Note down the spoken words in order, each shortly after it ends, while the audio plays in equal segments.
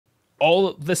all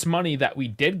of this money that we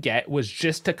did get was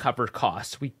just to cover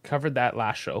costs. We covered that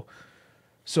last show.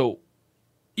 So,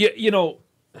 you know,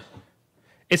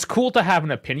 it's cool to have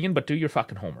an opinion, but do your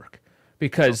fucking homework.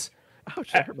 Because... Oh,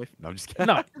 shit. No, I'm just kidding.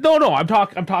 No. I'm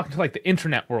talking to like the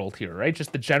internet world here, right?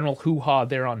 Just the general hoo-ha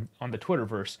there on the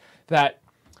Twitterverse. That,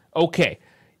 okay,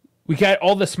 we get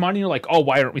all this money. You're like, oh,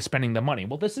 why aren't we spending the money?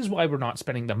 Well, this is why we're not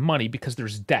spending the money, because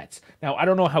there's debts. Now, I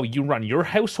don't know how you run your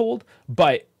household,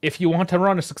 but if you want to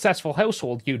run a successful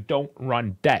household, you don't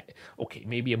run debt. Okay,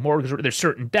 maybe a mortgage, there's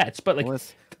certain debts, but like...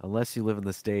 Unless you live in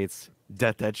the States,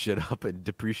 debt that shit up and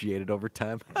depreciate it over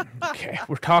time. Okay,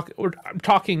 I'm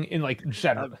talking in like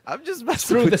general. I'm just messing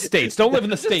through with the States. Don't live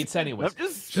in the States anyways.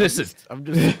 I'm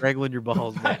just strangling your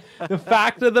balls, man. The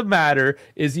fact of the matter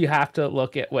is you have to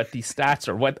look at what the stats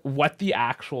are, what the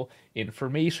actual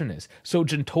information is. So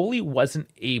Gintoli wasn't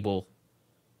able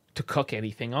to cook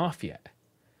anything off yet.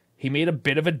 He made a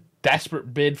bit of a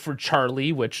desperate bid for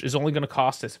Charlie, which is only going to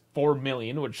cost us $4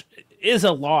 million, which is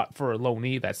a lot for a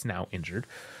loanee that's now injured.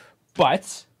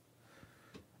 But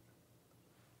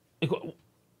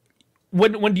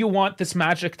when do you want this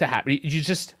magic to happen? You're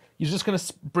just going to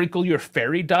sprinkle your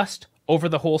fairy dust over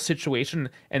the whole situation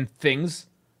and things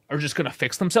are just going to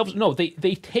fix themselves? No, they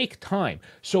take time.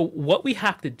 So what we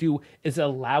have to do is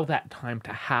allow that time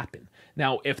to happen.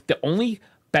 Now, if the only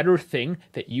better thing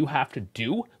that you have to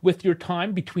do with your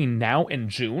time between now and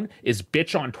June is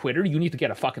bitch on Twitter, you need to get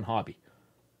a fucking hobby.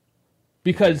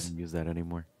 Because... I don't use that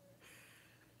anymore.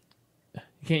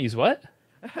 You can't use what?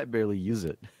 I barely use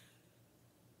it.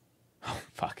 Oh,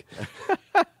 fuck.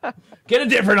 Get a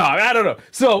different hobby. I don't know.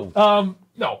 So,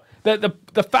 no.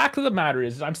 The fact of the matter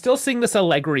is I'm still seeing this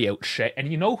Allegri out shit,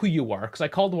 and you know who you are, because I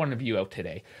called one of you out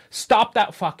today. Stop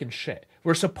that fucking shit.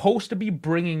 We're supposed to be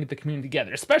bringing the community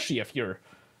together, especially if you're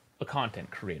a content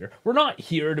creator. We're not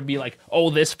here to be like, oh,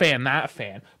 this fan, that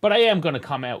fan. But I am going to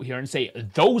come out here and say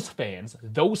those fans,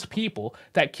 those people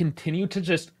that continue to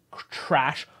just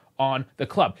trash on the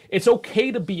club. It's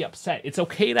okay to be upset. It's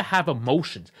okay to have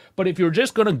emotions. But if you're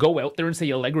just going to go out there and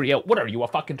say Allegri out, what are you, a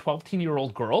fucking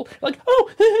 12-year-old girl? Like, oh,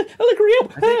 Allegri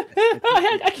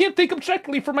out. I can't think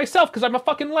objectively for myself because I'm a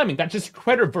fucking lemming. That just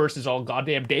Twitterverse all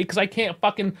goddamn day because I can't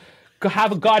fucking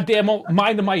have a goddamn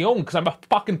mind of my own because I'm a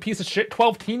fucking piece of shit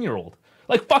 12-year-old.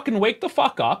 Like, fucking wake the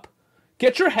fuck up,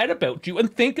 get your head about you,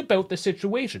 and think about the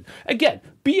situation. Again,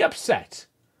 be upset.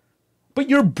 But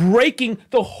you're breaking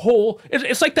the whole...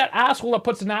 It's like that asshole that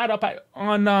puts an ad up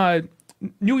on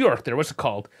New York there. What's it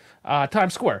called?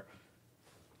 Times Square.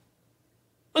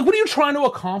 Like, what are you trying to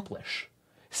accomplish?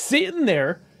 Sitting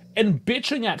there and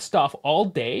bitching at stuff all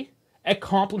day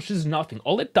accomplishes nothing.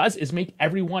 All it does is make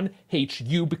everyone hate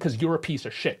you because you're a piece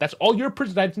of shit. That's all you're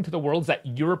presenting to the world, is that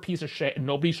you're a piece of shit and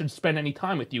nobody should spend any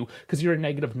time with you because you're a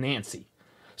negative Nancy.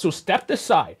 So step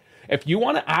aside. If you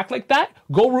want to act like that,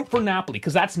 go root for Napoli,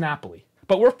 because that's Napoli.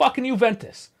 But we're fucking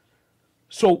Juventus.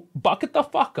 So bucket the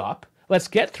fuck up. Let's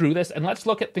get through this, and let's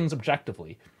look at things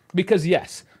objectively. Because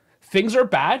yes, things are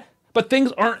bad, but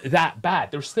things aren't that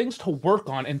bad. There's things to work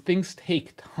on, and things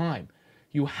take time.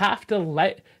 You have to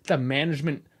let the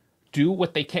management do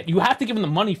what they can. You have to give them the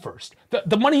money first.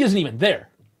 The money isn't even there.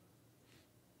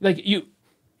 Like,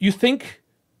 you think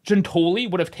Gintoli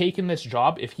would have taken this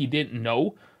job if he didn't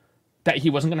know that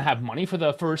he wasn't going to have money for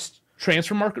the first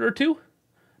transfer market or two?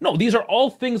 No, these are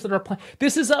all things that are planned.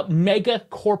 This is a mega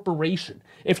corporation.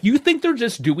 If you think they're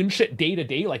just doing shit day to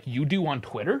day like you do on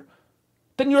Twitter,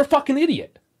 then you're a fucking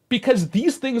idiot. Because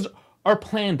these things are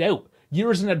planned out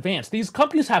years in advance. These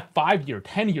companies have 5-year,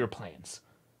 10-year plans.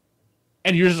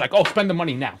 And you're just like, oh, spend the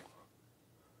money now.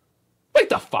 Wake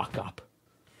the fuck up.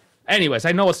 Anyways,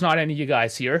 I know it's not any of you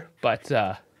guys here, but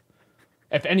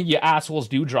if any of you assholes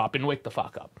do drop in, wake the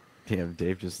fuck up. Damn,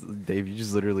 Dave, you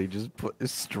just literally just put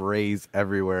strays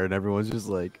everywhere, and everyone's just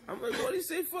like, I'm like, what do you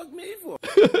say fuck me for?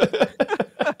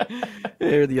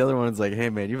 Hey, the other one's like, hey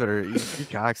man, you better, your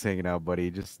cock's hanging out, buddy.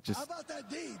 Just. How about that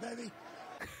D, baby?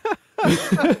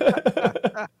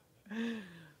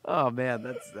 Oh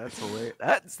man, that's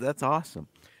hilarious. That's awesome.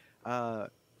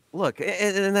 Look,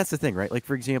 and that's the thing, right? Like,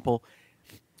 for example,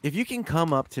 if you can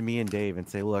come up to me and Dave and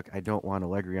say, look, I don't want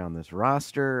Allegri on this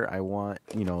roster. I want,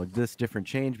 this different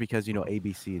change because, A,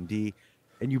 B, C, and D,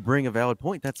 and you bring a valid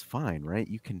point, that's fine, right?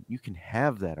 You can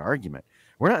have that argument.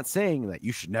 We're not saying that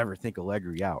you should never think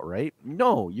Allegri out, right?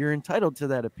 No, you're entitled to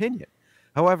that opinion.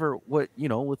 However,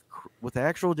 with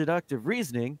actual deductive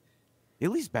reasoning,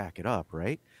 at least back it up,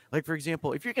 right? Like, for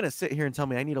example, if you're going to sit here and tell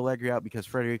me I need Allegri out because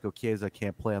Federico Chiesa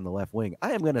can't play on the left wing,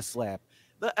 I am going to slap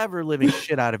the ever-living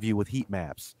shit out of you with heat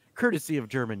maps, courtesy of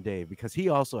German Dave, because he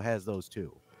also has those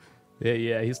too.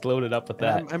 Yeah, he's loaded up with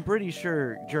And that. I'm pretty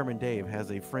sure German Dave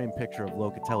has a framed picture of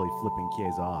Locatelli flipping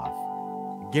Chiesa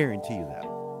off. Guarantee you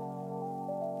that.